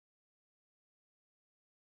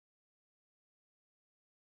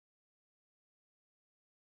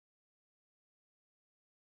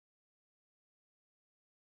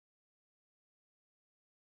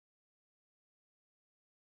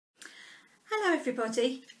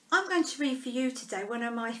everybody, I'm going to read for you today one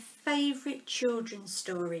of my favourite children's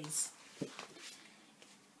stories.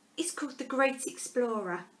 It's called The Great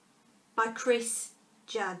Explorer by Chris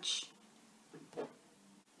Judge.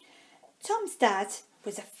 Tom's dad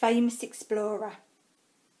was a famous explorer.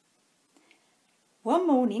 One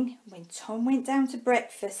morning when Tom went down to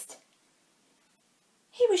breakfast,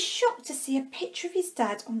 he was shocked to see a picture of his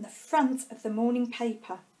dad on the front of the morning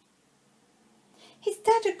paper. His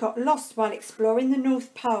dad had got lost while exploring the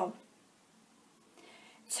North Pole.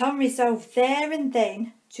 Tom resolved there and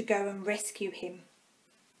then to go and rescue him.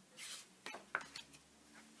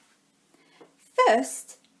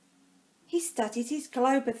 First, he studied his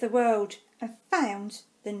globe of the world and found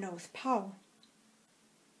the North Pole.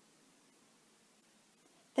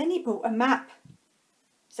 Then he bought a map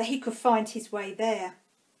so he could find his way there.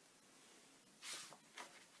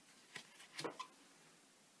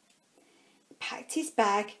 He packed his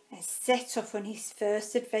bag and set off on his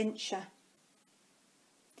first adventure.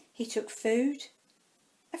 He took food,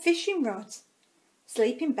 a fishing rod,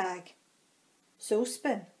 sleeping bag,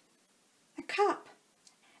 saucepan, a cup,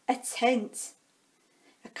 a tent,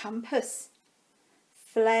 a compass,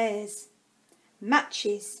 flares,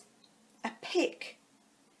 matches, a pick,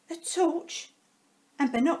 a torch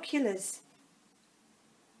and binoculars.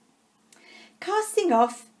 Casting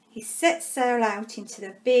off, he set sail out into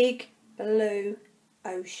the big blue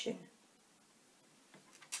ocean.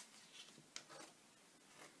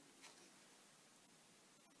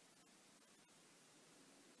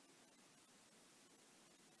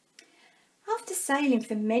 After sailing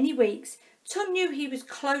for many weeks, Tom knew he was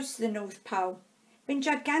close to the North Pole when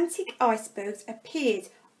gigantic icebergs appeared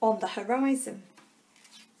on the horizon.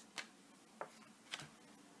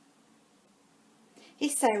 He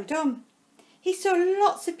sailed on. He saw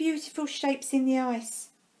lots of beautiful shapes in the ice.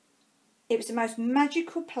 It was the most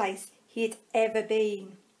magical place he had ever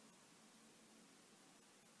been.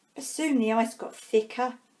 But soon the ice got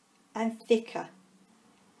thicker and thicker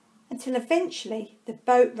until eventually the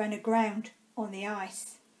boat ran aground on the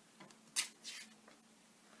ice.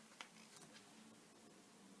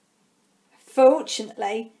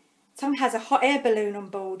 Fortunately, Tom has a hot air balloon on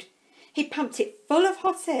board. He pumped it full of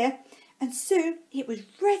hot air and soon it was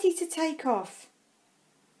ready to take off.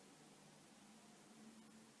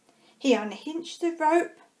 He unhinged the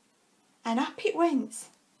rope and up it went.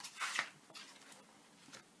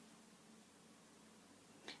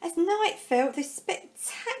 As night fell, the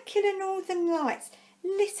spectacular northern lights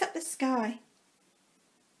lit up the sky.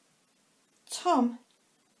 Tom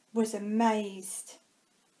was amazed.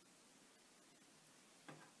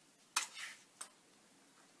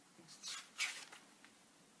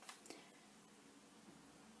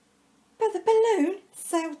 But the balloon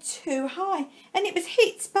sailed too high and it was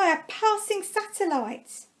hit by a passing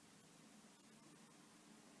satellite.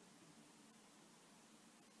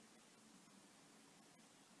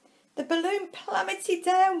 The balloon plummeted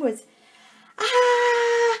downwards.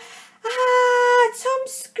 Tom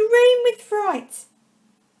screamed with fright.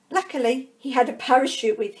 Luckily, he had a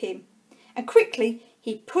parachute with him, and quickly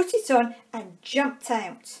he put it on and jumped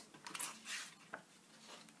out.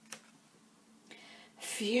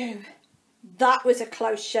 Phew, that was a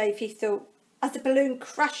close shave, he thought, as the balloon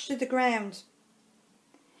crashed to the ground.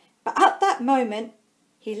 But at that moment,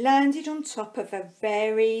 he landed on top of a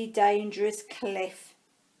very dangerous cliff.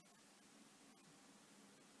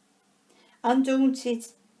 Undaunted,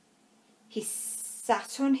 he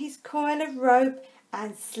sat on his coil of rope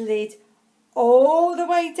and slid all the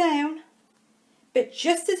way down. But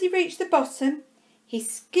just as he reached the bottom, he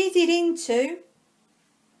skidded into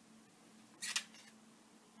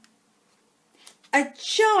a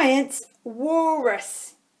giant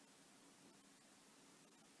walrus.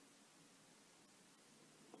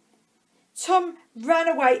 Tom ran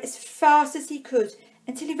away as fast as he could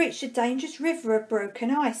until he reached a dangerous river of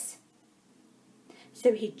broken ice.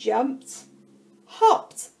 So he jumped,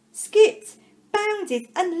 hopped, skipped, bounded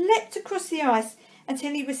and leapt across the ice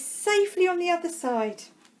until he was safely on the other side.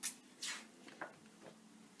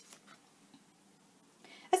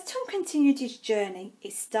 As Tom continued his journey,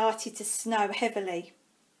 it started to snow heavily.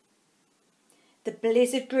 The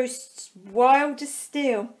blizzard grew wilder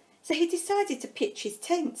still, so he decided to pitch his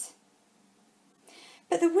tent.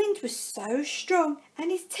 But the wind was so strong and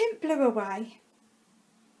his tent blew away.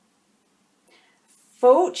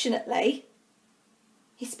 Fortunately,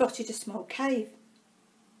 he spotted a small cave.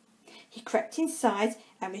 He crept inside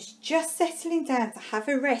and was just settling down to have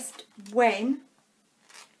a rest when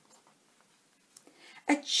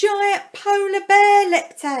a giant polar bear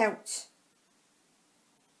leapt out.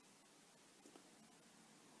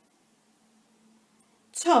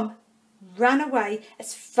 Tom ran away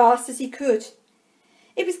as fast as he could.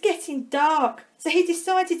 It was getting dark, so he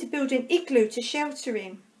decided to build an igloo to shelter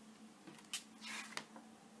him.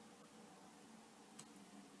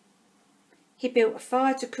 He built a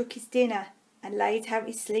fire to cook his dinner and laid out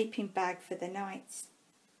his sleeping bag for the night.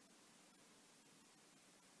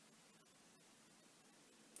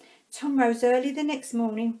 Tom rose early the next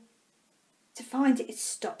morning to find it had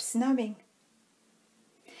stopped snowing.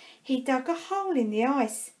 He dug a hole in the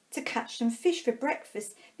ice to catch some fish for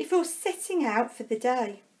breakfast before setting out for the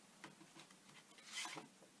day.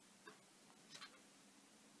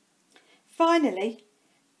 Finally,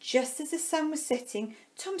 just as the sun was setting,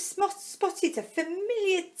 Tom spotted a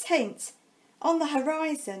familiar tent on the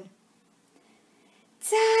horizon.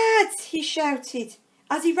 "Dad!" he shouted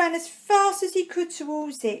as he ran as fast as he could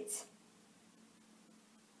towards it.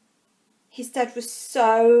 His dad was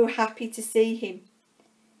so happy to see him.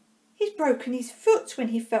 He'd broken his foot when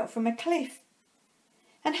he fell from a cliff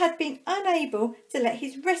and had been unable to let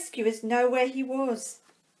his rescuers know where he was.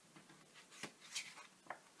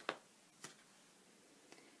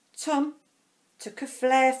 Tom took a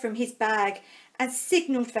flare from his bag and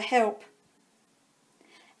signalled for help.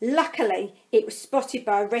 Luckily, it was spotted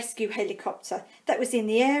by a rescue helicopter that was in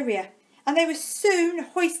the area, and they were soon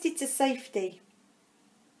hoisted to safety.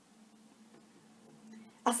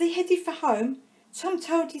 As they headed for home, Tom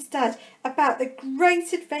told his dad about the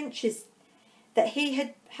great adventures that he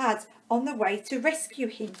had had on the way to rescue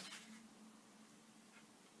him.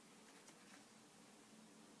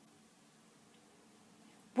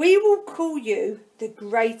 "We will call you the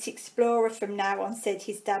Great Explorer from now on," said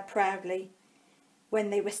his dad proudly, when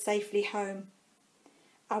they were safely home.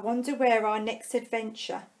 "I wonder where our next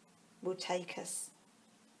adventure will take us."